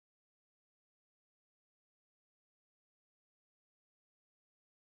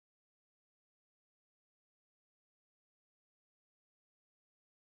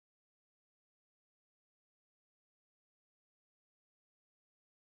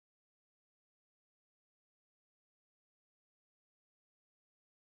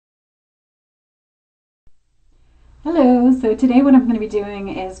Hello, so today what I'm going to be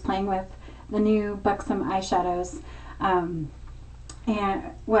doing is playing with the new Buxom eyeshadows.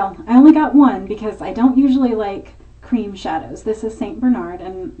 Well, I only got one because I don't usually like cream shadows. This is St. Bernard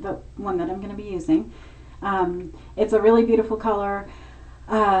and the one that I'm going to be using. It's a really beautiful color.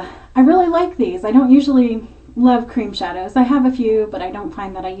 I really like these. I don't usually love cream shadows. I have a few, but I don't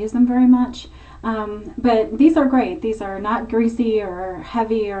find that I use them very much. But these are great. These are not greasy or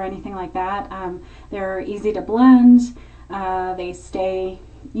heavy or anything like that. They're easy to blend. They stay,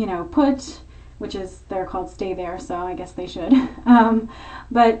 put, which is, they're called Stay There, so I guess they should.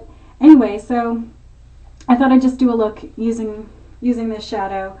 But anyway, so I thought I'd just do a look using this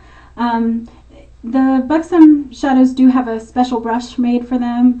shadow. The Buxom shadows do have a special brush made for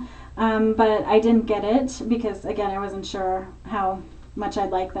them, but I didn't get it because, again, I wasn't sure how much I'd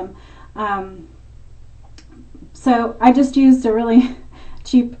like them. So I just used a really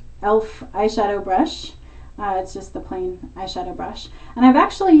cheap e.l.f. eyeshadow brush. It's just the plain eyeshadow brush. And I've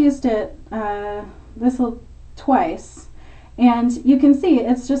actually used it twice. And you can see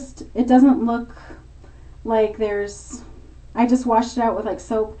it doesn't look like I just washed it out with like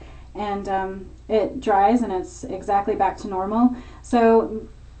soap and it dries and it's exactly back to normal. So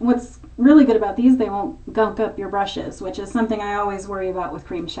what's really good about these, they won't gunk up your brushes, which is something I always worry about with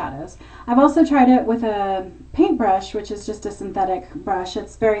cream shadows. I've also tried it with a paintbrush, which is just a synthetic brush.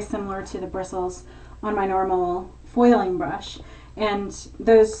 It's very similar to the bristles on my normal foiling brush. And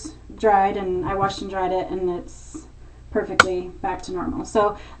those dried, and I washed and dried it, and it's perfectly back to normal.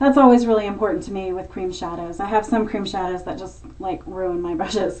 So that's always really important to me with cream shadows. I have some cream shadows that just like ruin my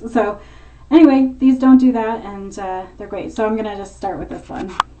brushes. So anyway, these don't do that, and they're great. So I'm going to just start with this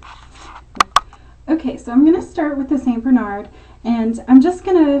one. Okay, so I'm going to start with the St. Bernard, and I'm just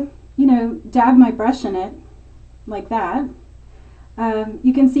going to, dab my brush in it like that.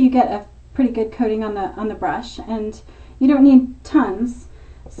 You can see you get a pretty good coating on the brush, and you don't need tons,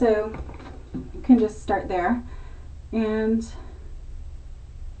 so you can just start there. And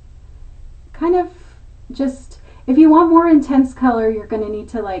kind of just, if you want more intense color, you're going to need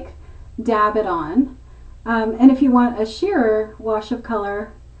to like dab it on. And if you want a sheerer wash of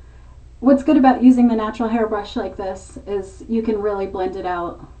color, what's good about using the natural hair brush like this is you can really blend it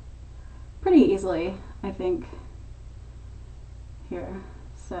out pretty easily, I think, here.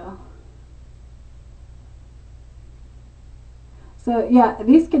 So yeah,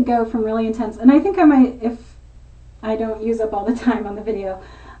 these could go from really intense, and I think I might, if I don't use up all the time on the video,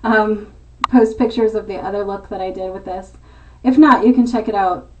 post pictures of the other look that I did with this. If not, you can check it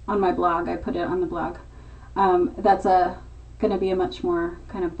out on my blog. I put it on the blog. That's going to be a much more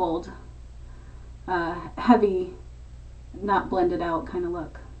kind of bold, heavy, not blended out kind of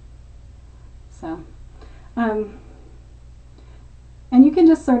look. So, and you can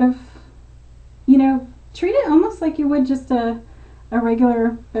just sort of, treat it almost like you would just a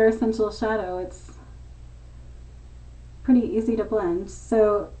regular Bare Essentials shadow. It's pretty easy to blend.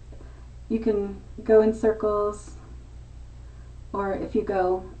 So you can go in circles, or if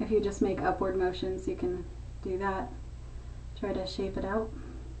you just make upward motions, you can do that. Try to shape it out.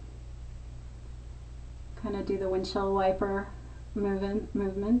 Kind of do the windshield wiper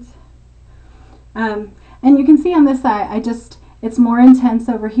movement. And you can see on this side, it's more intense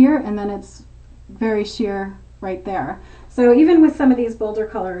over here, and then it's very sheer right there. So even with some of these bolder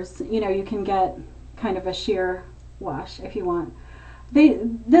colors, you can get kind of a sheer wash if you want.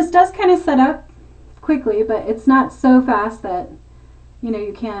 This does kind of set up quickly, but it's not so fast that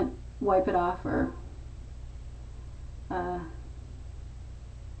you can't wipe it off or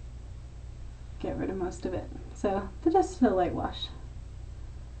get rid of most of it. So just a light wash.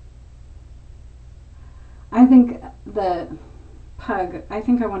 I think the Pug, I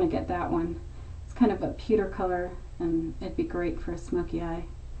think I want to get that one. It's kind of a pewter color, and it'd be great for a smoky eye.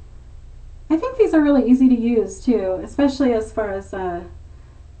 I think these are really easy to use too, especially as far as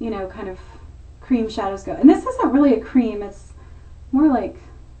kind of cream shadows go. And this isn't really a cream, it's more like,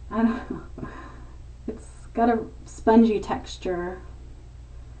 I don't know, it's got a spongy texture.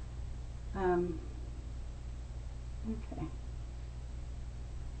 Okay.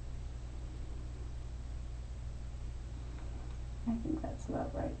 I think that's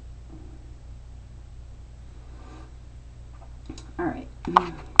about right. All right.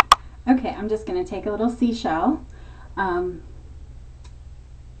 Okay, I'm just going to take a little Seashell and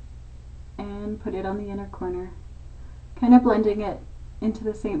put it on the inner corner, kind of blending it into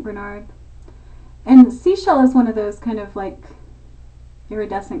the St. Bernard. And Seashell is one of those kind of like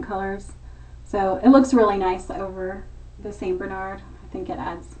iridescent colors, so it looks really nice over the St. Bernard. I think it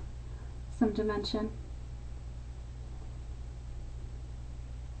adds some dimension.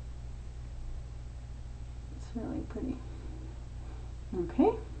 really pretty.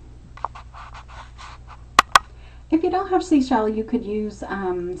 Okay. If you don't have Seashell, you could use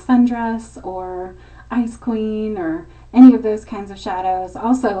Sundress or Ice Queen or any of those kinds of shadows.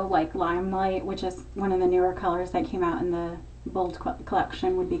 Also, like Limelight, which is one of the newer colors that came out in the Bold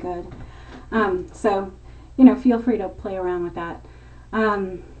collection, would be good. So, you know, feel free to play around with that.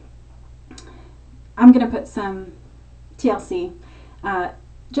 I'm going to put some TLC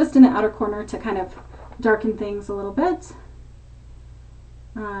just in the outer corner to kind of darken things a little bit.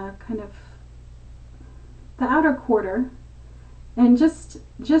 Kind of the outer quarter, and just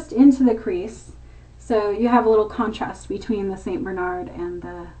into the crease, so you have a little contrast between the St. Bernard and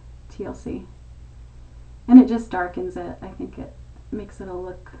the TLC, and it just darkens it. I think it makes it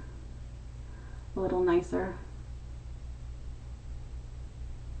look a little nicer.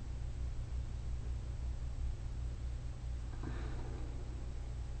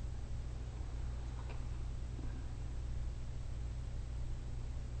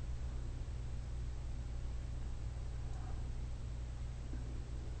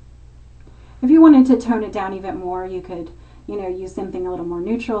 If you wanted to tone it down even more, you could, you know, use something a little more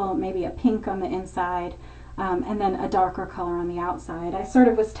neutral, maybe a pink on the inside, and then a darker color on the outside. I sort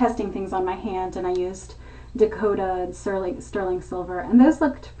of was testing things on my hand, and I used Dakota and sterling silver, and those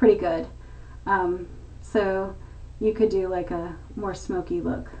looked pretty good. So you could do like a more smoky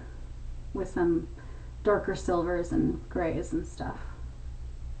look with some darker silvers and grays and stuff.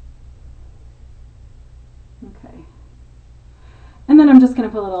 Okay. And then I'm just going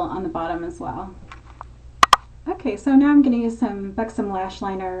to put a little on the bottom as well. Okay, so now I'm going to use some Buxom lash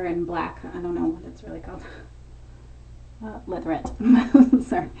liner in black. I don't know what it's really called. Leatherette.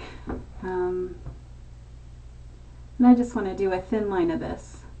 Sorry. And I just want to do a thin line of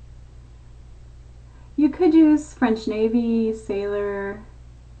this. You could use French Navy, Sailor,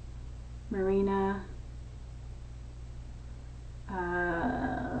 Marina,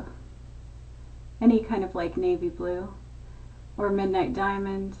 any kind of like navy blue. Or Midnight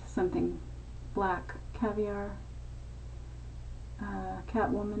Diamond, something black, Caviar,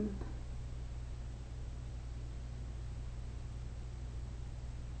 Catwoman.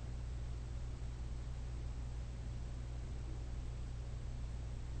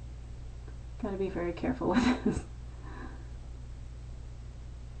 Gotta be very careful with this.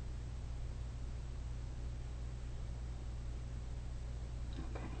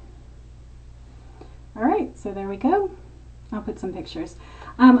 Okay. All right, so there we go. I'll put some pictures.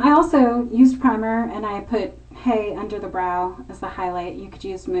 I also used primer, and I put Hay under the brow as the highlight. You could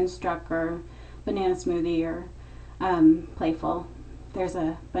use Moonstruck or Banana Smoothie or Playful. There's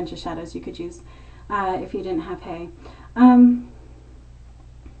a bunch of shadows you could use if you didn't have Hay. And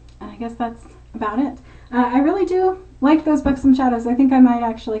I guess that's about it. I really do like those Buxom shadows. I think I might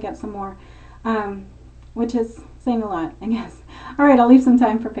actually get some more, which is saying a lot, I guess. All right, I'll leave some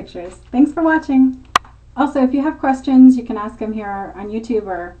time for pictures. Thanks for watching. Also, if you have questions, you can ask them here on YouTube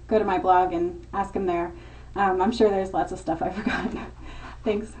or go to my blog and ask them there. I'm sure there's lots of stuff I forgot.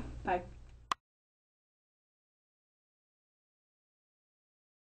 Thanks. Bye.